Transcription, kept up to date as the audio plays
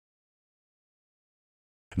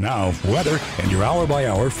Now, weather and your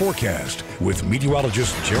hour-by-hour forecast with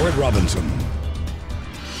meteorologist Jared Robinson.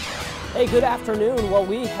 Hey, good afternoon. Well,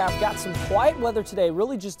 we have got some quiet weather today,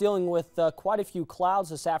 really just dealing with quite a few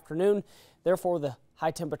clouds this afternoon. Therefore, the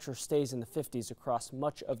high temperature stays in the 50s across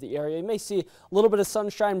much of the area. You may see a little bit of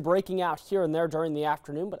sunshine breaking out here and there during the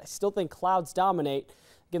afternoon, but I still think clouds dominate.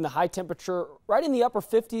 Again, the high temperature right in the upper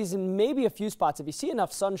 50s and maybe a few spots, if you see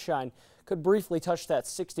enough sunshine, could briefly touch that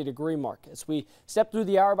 60-degree mark. As we step through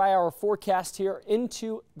the hour-by-hour forecast here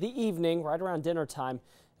into the evening, right around dinner time,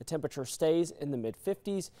 the temperature stays in the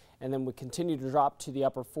mid-50s, and then we continue to drop to the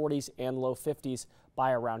upper 40s and low 50s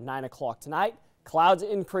by around 9 o'clock tonight. Clouds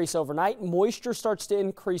increase overnight. Moisture starts to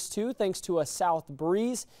increase too, thanks to a south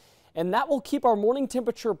breeze. And that will keep our morning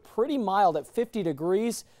temperature pretty mild at 50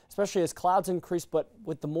 degrees, especially as clouds increase. But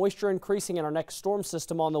with the moisture increasing and our next storm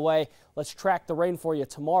system on the way, let's track the rain for you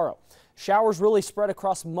tomorrow. Showers really spread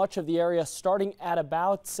across much of the area starting at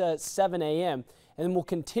about 7 a.m. and then we'll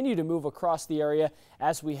continue to move across the area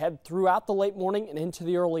as we head throughout the late morning and into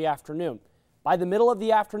the early afternoon. By the middle of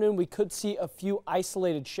the afternoon, we could see a few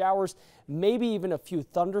isolated showers, maybe even a few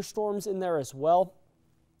thunderstorms in there as well.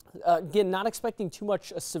 Again, not expecting too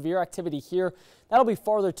much severe activity here. That'll be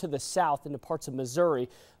farther to the south into parts of Missouri,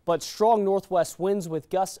 but strong northwest winds with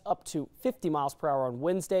gusts up to 50 miles per hour on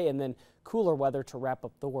Wednesday, and then cooler weather to wrap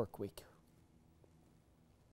up the work week.